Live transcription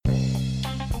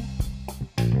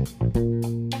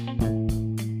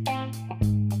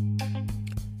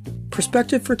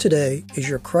Perspective for Today is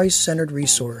your Christ-centered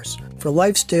resource for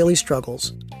life's daily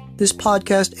struggles. This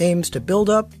podcast aims to build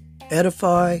up,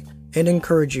 edify, and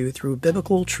encourage you through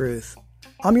biblical truth.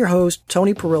 I'm your host,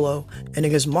 Tony Perillo, and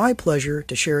it is my pleasure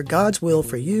to share God's will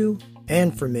for you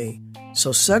and for me.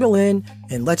 So settle in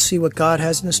and let's see what God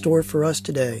has in store for us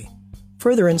today.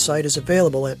 Further insight is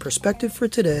available at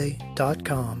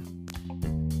perspectivefortoday.com.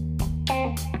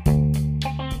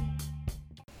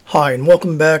 Hi, and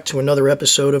welcome back to another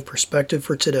episode of Perspective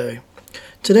for Today.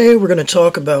 Today we're going to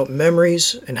talk about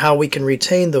memories and how we can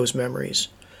retain those memories.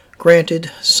 Granted,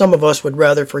 some of us would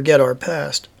rather forget our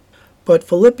past, but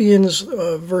Philippians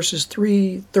verses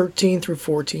 3:13 through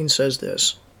 14 says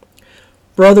this: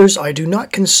 Brothers, I do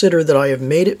not consider that I have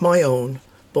made it my own,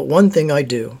 but one thing I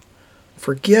do,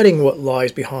 forgetting what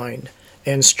lies behind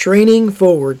and straining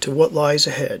forward to what lies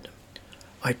ahead.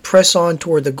 I press on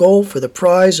toward the goal for the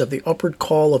prize of the upward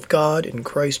call of God in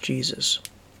Christ Jesus.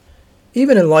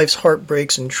 Even in life's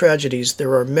heartbreaks and tragedies,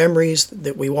 there are memories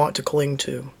that we want to cling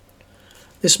to.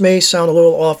 This may sound a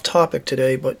little off topic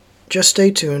today, but just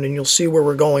stay tuned and you'll see where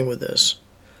we're going with this.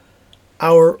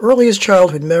 Our earliest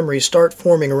childhood memories start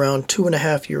forming around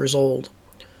 2.5 years old.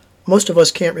 Most of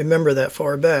us can't remember that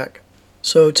far back.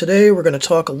 So today we're going to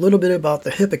talk a little bit about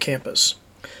the hippocampus.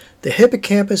 The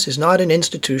hippocampus is not an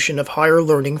institution of higher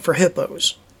learning for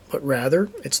hippos, but rather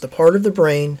it's the part of the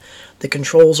brain that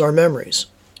controls our memories.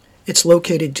 It's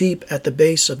located deep at the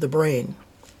base of the brain.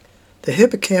 The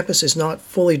hippocampus is not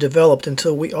fully developed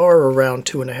until we are around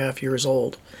 2.5 years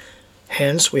old.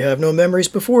 Hence, we have no memories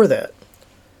before that.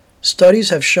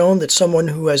 Studies have shown that someone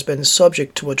who has been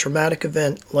subject to a traumatic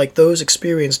event like those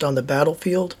experienced on the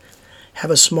battlefield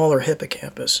have a smaller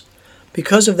hippocampus.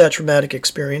 Because of that traumatic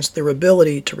experience, their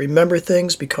ability to remember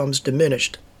things becomes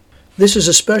diminished. This is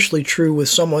especially true with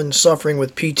someone suffering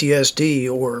with PTSD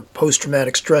or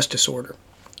post-traumatic stress disorder.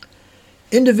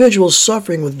 Individuals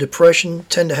suffering with depression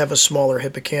tend to have a smaller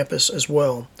hippocampus as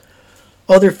well.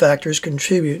 Other factors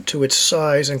contribute to its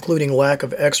size, including lack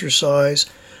of exercise,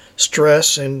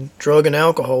 stress, and drug and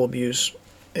alcohol abuse.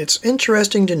 It's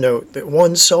interesting to note that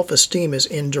one's self-esteem is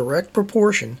in direct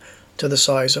proportion to the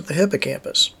size of the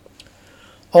hippocampus.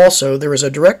 Also, there is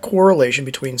a direct correlation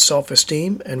between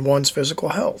self-esteem and one's physical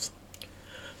health.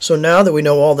 So now that we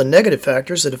know all the negative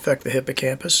factors that affect the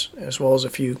hippocampus, as well as a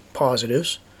few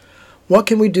positives, what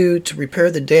can we do to repair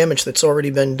the damage that's already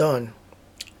been done?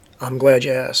 I'm glad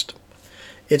you asked.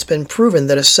 It's been proven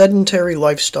that a sedentary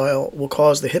lifestyle will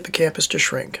cause the hippocampus to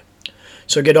shrink.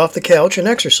 So get off the couch and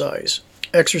exercise.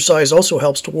 Exercise also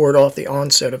helps to ward off the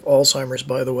onset of Alzheimer's,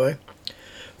 by the way.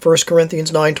 1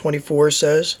 Corinthians 9:24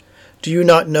 says, Do you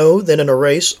not know that in a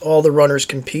race all the runners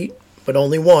compete, but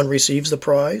only one receives the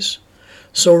prize?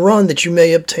 So run that you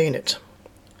may obtain it.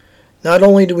 Not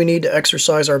only do we need to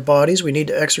exercise our bodies, we need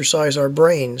to exercise our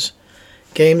brains.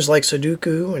 Games like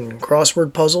Sudoku and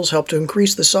crossword puzzles help to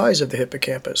increase the size of the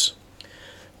hippocampus.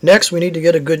 Next, we need to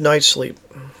get a good night's sleep.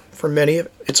 For many,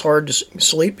 it's hard to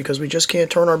sleep because we just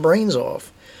can't turn our brains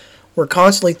off. We're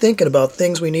constantly thinking about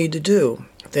things we need to do,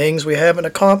 things we haven't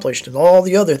accomplished, and all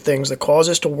the other things that cause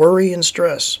us to worry and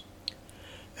stress.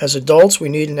 As adults, we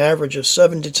need an average of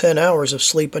 7 to 10 hours of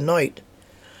sleep a night.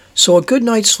 So a good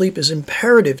night's sleep is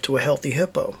imperative to a healthy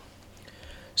hippo.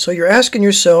 So you're asking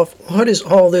yourself, what does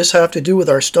all this have to do with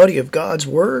our study of God's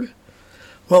Word?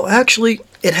 Well, actually,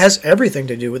 it has everything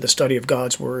to do with the study of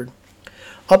God's Word.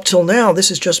 Up till now, this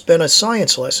has just been a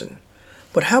science lesson.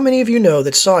 But how many of you know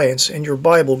that science and your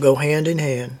Bible go hand in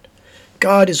hand?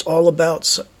 God is all about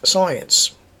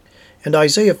science. And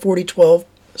Isaiah 40:12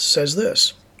 says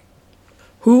this: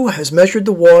 Who has measured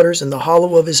the waters in the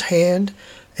hollow of his hand,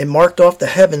 and marked off the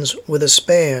heavens with a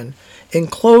span,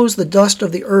 enclosed the dust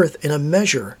of the earth in a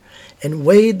measure, and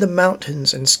weighed the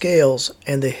mountains in scales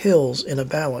and the hills in a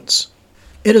balance?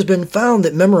 It has been found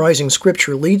that memorizing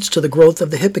Scripture leads to the growth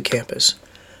of the hippocampus.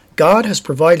 God has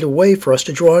provided a way for us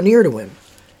to draw near to Him.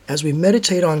 As we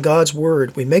meditate on God's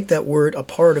Word, we make that Word a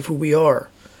part of who we are.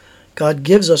 God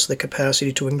gives us the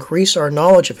capacity to increase our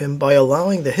knowledge of Him by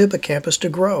allowing the hippocampus to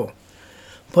grow.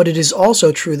 But it is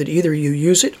also true that either you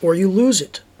use it or you lose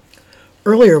it.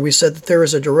 Earlier we said that there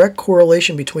is a direct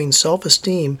correlation between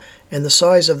self-esteem and the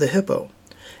size of the hippo.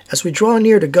 As we draw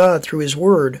near to God through His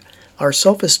Word, our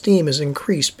self-esteem is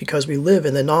increased because we live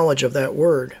in the knowledge of that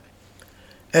Word.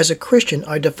 As a Christian,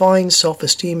 I define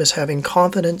self-esteem as having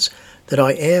confidence that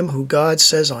I am who God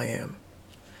says I am.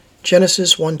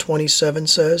 Genesis 1:27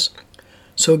 says,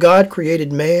 So God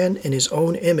created man in His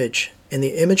own image. In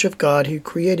the image of God He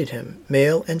created him.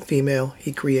 Male and female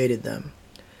He created them.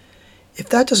 If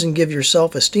that doesn't give your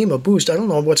self-esteem a boost, I don't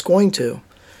know what's going to.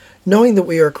 Knowing that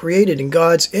we are created in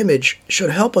God's image should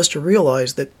help us to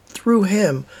realize that through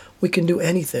Him we can do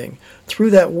anything.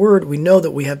 Through that word we know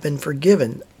that we have been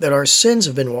forgiven, that our sins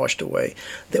have been washed away,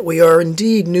 that we are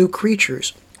indeed new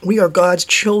creatures. We are God's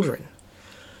children.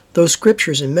 Those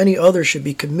scriptures and many others should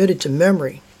be committed to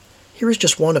memory. Here is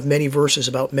just one of many verses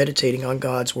about meditating on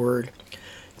God's word.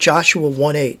 Joshua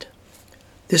 1:8.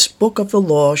 This book of the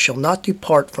law shall not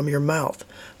depart from your mouth,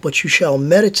 but you shall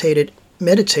meditate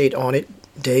on it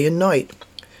day and night,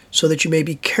 so that you may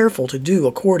be careful to do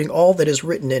according all that is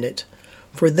written in it.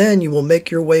 For then you will make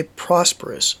your way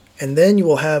prosperous, and then you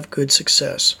will have good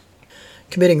success.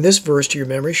 Committing this verse to your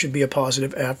memory should be a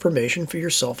positive affirmation for your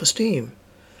self-esteem.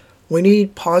 We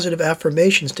need positive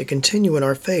affirmations to continue in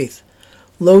our faith.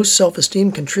 Low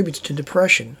self-esteem contributes to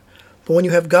depression, but when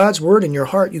you have God's word in your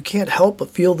heart, you can't help but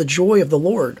feel the joy of the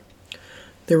Lord.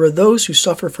 There are those who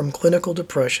suffer from clinical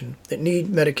depression that need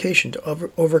medication to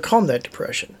overcome that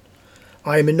depression.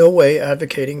 I am in no way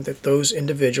advocating that those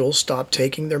individuals stop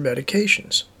taking their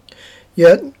medications.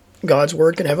 Yet, God's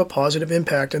word can have a positive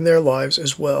impact in their lives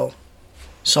as well.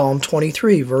 Psalm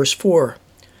 23, verse 4.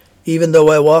 Even though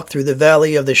I walk through the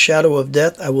valley of the shadow of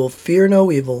death, I will fear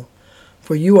no evil,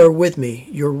 for you are with me.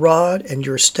 Your rod and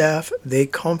your staff, they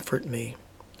comfort me.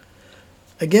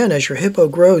 Again, as your hippo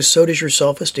grows, so does your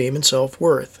self-esteem and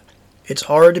self-worth. It's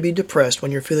hard to be depressed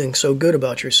when you're feeling so good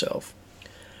about yourself.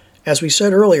 As we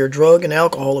said earlier, drug and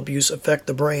alcohol abuse affect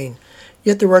the brain,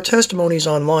 yet there are testimonies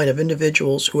online of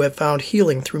individuals who have found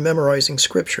healing through memorizing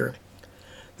Scripture.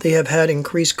 They have had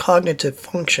increased cognitive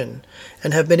function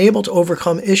and have been able to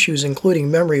overcome issues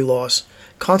including memory loss,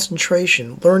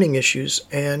 concentration, learning issues,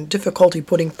 and difficulty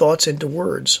putting thoughts into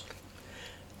words.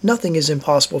 Nothing is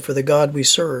impossible for the God we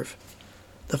serve.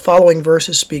 The following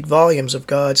verses speak volumes of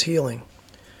God's healing.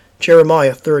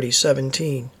 Jeremiah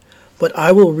 30:17. But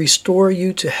I will restore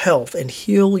you to health and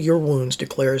heal your wounds,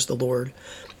 declares the Lord,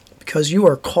 because you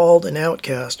are called an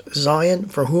outcast, Zion,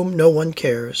 for whom no one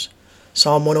cares.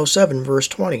 Psalm 107, verse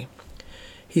 20.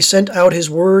 He sent out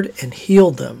his word and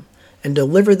healed them and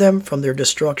delivered them from their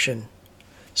destruction.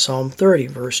 Psalm 30,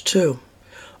 verse 2.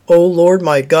 O Lord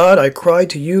my God, I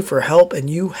cried to you for help, and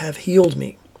you have healed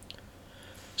me.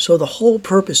 So the whole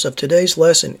purpose of today's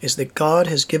lesson is that God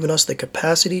has given us the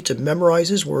capacity to memorize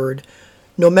His Word,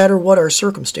 no matter what our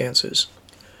circumstances.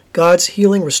 God's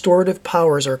healing restorative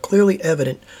powers are clearly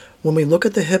evident when we look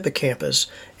at the hippocampus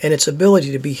and its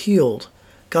ability to be healed.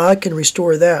 God can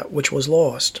restore that which was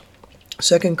lost.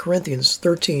 2 Corinthians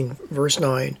 13, verse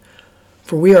 9.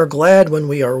 For we are glad when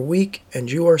we are weak and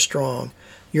you are strong.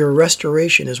 Your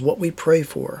restoration is what we pray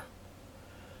for.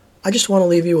 I just want to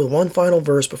leave you with one final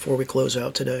verse before we close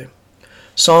out today.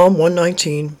 Psalm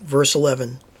 119, verse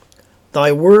 11.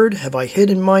 Thy word have I hid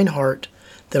in mine heart,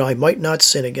 that I might not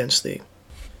sin against thee.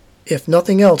 If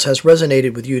nothing else has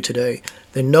resonated with you today,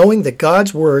 then knowing that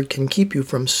God's word can keep you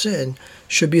from sin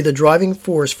should be the driving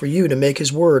force for you to make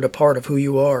His word a part of who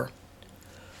you are.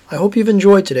 I hope you've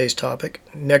enjoyed today's topic.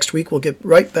 Next week we'll get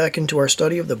right back into our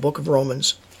study of the book of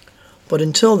Romans. But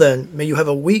until then, may you have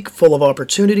a week full of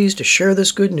opportunities to share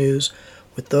this good news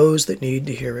with those that need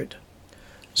to hear it.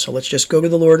 So let's just go to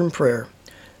the Lord in prayer.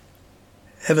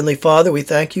 Heavenly Father, we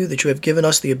thank you that you have given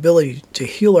us the ability to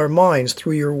heal our minds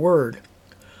through your word.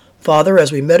 Father,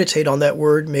 as we meditate on that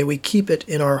word, may we keep it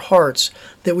in our hearts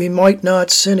that we might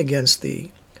not sin against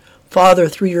thee. Father,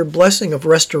 through your blessing of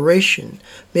restoration,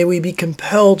 may we be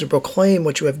compelled to proclaim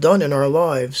what you have done in our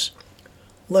lives.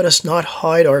 Let us not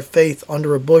hide our faith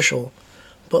under a bushel,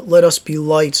 but let us be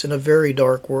lights in a very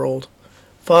dark world.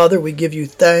 Father, we give you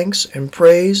thanks and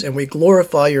praise, and we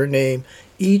glorify your name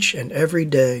each and every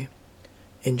day.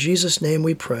 In Jesus' name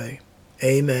we pray.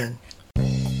 Amen.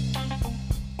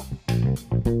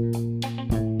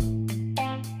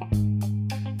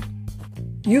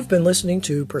 You've been listening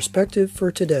to Perspective for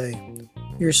Today,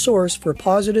 your source for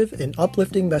positive and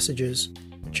uplifting messages.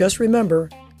 Just remember,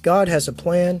 God has a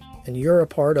plan, and you're a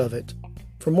part of it.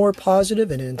 For more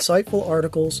positive and insightful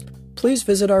articles, please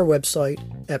visit our website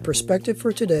at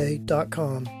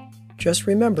perspectivefortoday.com. Just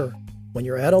remember, when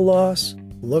you're at a loss,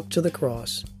 look to the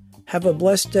cross. Have a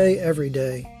blessed day every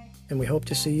day, and we hope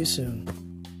to see you soon.